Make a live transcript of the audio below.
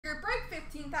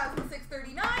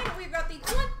14,639. We've got the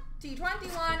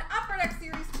 2021 Upper Deck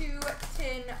Series 2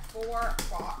 tin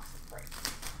 4-box break.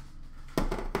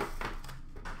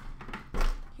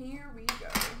 Here we go.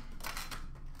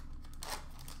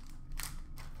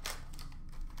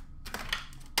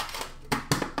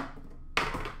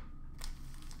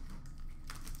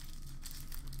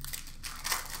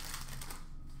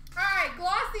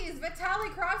 Vitaly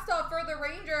Kravtsov for the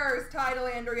Rangers, Ty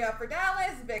Dellandrea for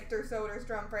Dallas, Victor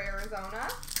Soderstrom for Arizona.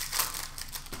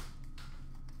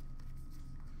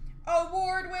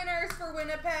 Award winners for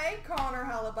Winnipeg, Connor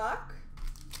Hellebuck.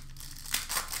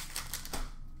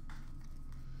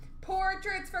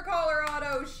 Portraits for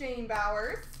Colorado, Shane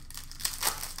Bowers.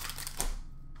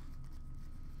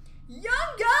 Young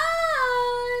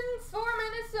Guns for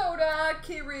Minnesota,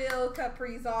 Kirill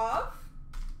Kaprizov.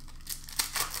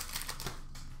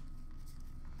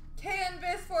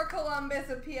 Canvas for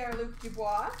Columbus of Pierre-Luc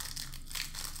Dubois.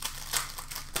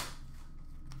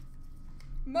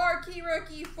 Marquee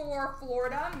rookie for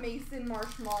Florida, Mason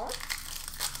Marchment.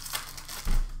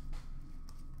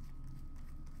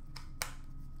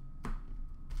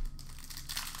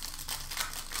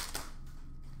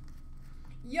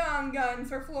 Young Guns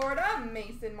for Florida,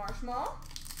 Mason Marchment.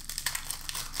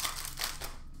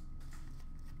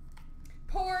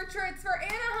 Portraits for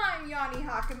Anaheim, Yanni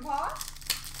Hakanpää.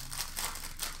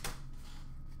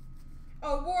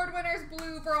 Award winners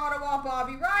blue for Ottawa,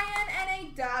 Bobby Ryan, and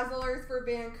a Dazzlers for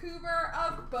Vancouver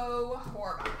of Bo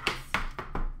Horvath.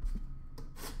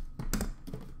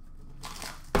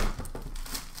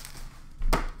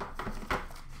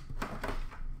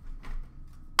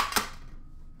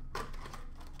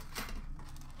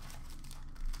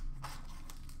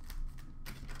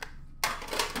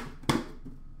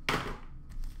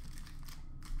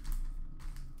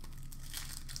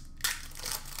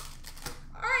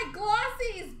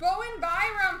 Bowen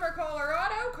Byram for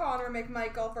Colorado, Connor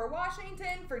McMichael for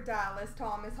Washington, for Dallas,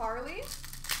 Thomas Harley.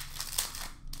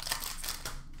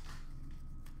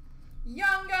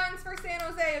 Young Guns for San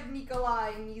Jose of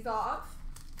Nikolai Nizov.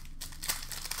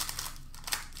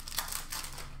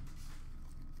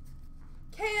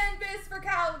 Canvas for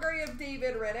Calgary of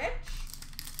David Rittich.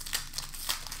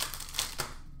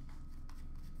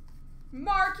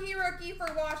 Marquee rookie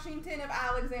for Washington of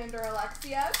Alexander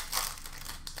Alexiev.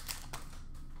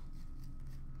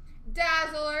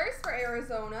 Dazzlers for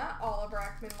Arizona, Oliver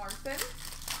Ekman-Larsson.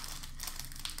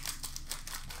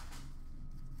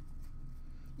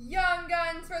 Young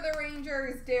Guns for the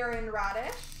Rangers, Darren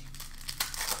Radish.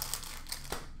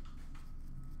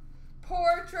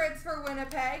 Portraits for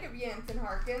Winnipeg of Jansen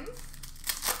Harkins.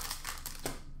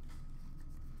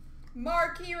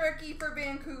 Marquee rookie for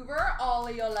Vancouver,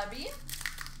 Olli Juolevi.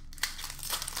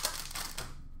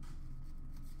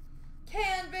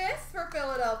 Canvas for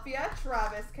Philadelphia,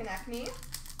 Travis Konecny.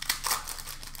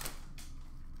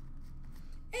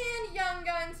 And Young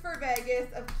Guns for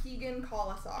Vegas of Keegan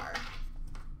Colasar.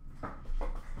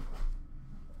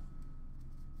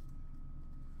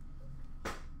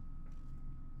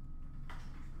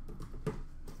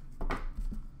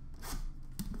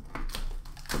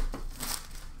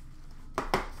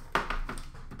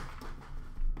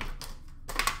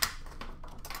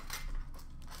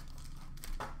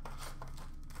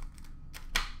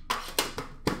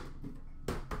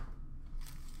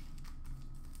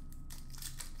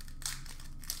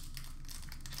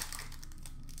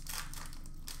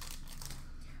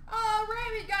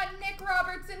 We got Nick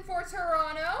Robertson for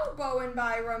Toronto, Bowen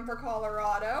Byram for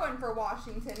Colorado, and for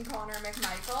Washington, Connor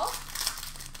McMichael.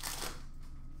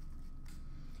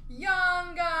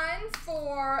 Young Guns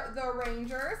for the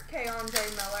Rangers,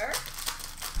 Keandre Miller.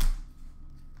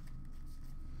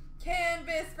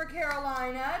 Canvas for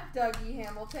Carolina, Dougie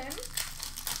Hamilton.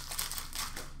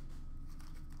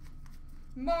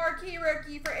 Marquee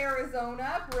rookie for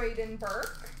Arizona, Braden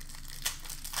Burke.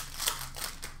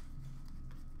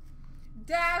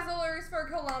 Dazzlers for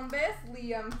Columbus,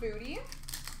 Liam Foudy.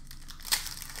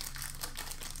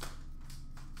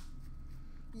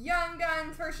 Young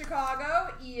Guns for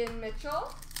Chicago, Ian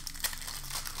Mitchell.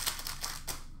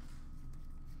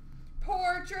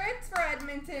 Portraits for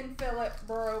Edmonton, Philip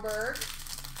Broberg.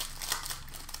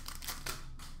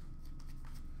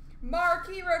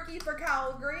 Marquee rookie for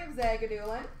Calgary of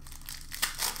Zagadulin.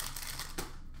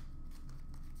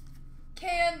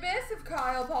 Canvas of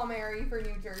Kyle Palmieri for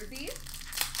New Jersey.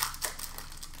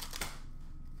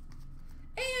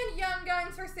 And Young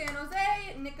Guns for San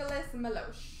Jose, Nicholas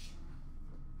Milosh.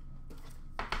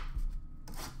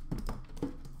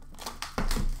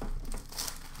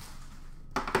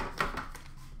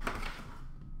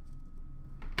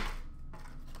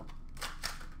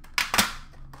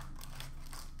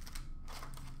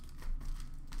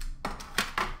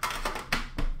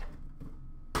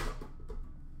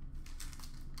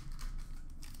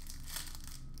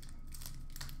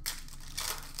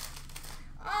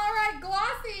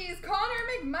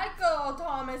 Crystal,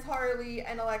 Thomas Harley,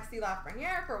 and Alexis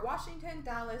Lafreniere for Washington,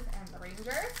 Dallas, and the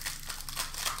Rangers.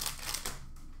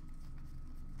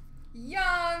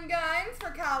 Young Guns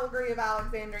for Calgary of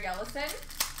Alexander Yellison.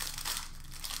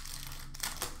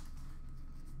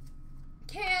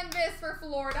 Canvas for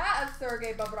Florida of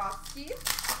Sergei Bobrovsky.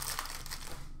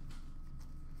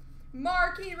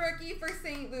 Marquee Rookie for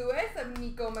St. Louis of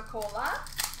Nico Mikola.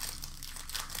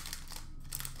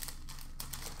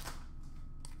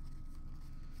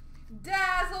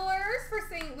 Dazzlers for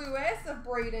St. Louis of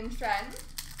Braden Shen.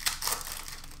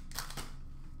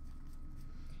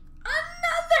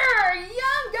 Another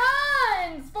Young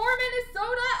Guns for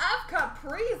Minnesota of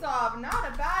Kaprizov.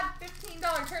 Not a bad $15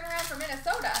 turnaround for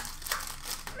Minnesota.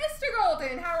 Mr.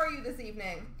 Golden, how are you this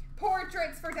evening?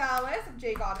 Portraits for Dallas of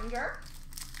Jake Ottinger.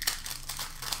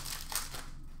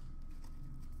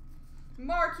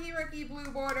 Marquee Rookie Blue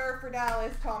Border for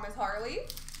Dallas, Thomas Harley.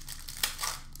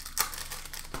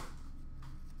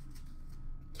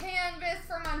 Canvas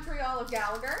for Montreal of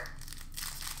Gallagher.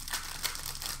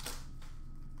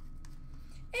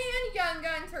 And Young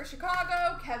Guns for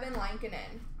Chicago, Kevin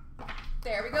Lankinen.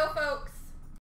 There we go, folks.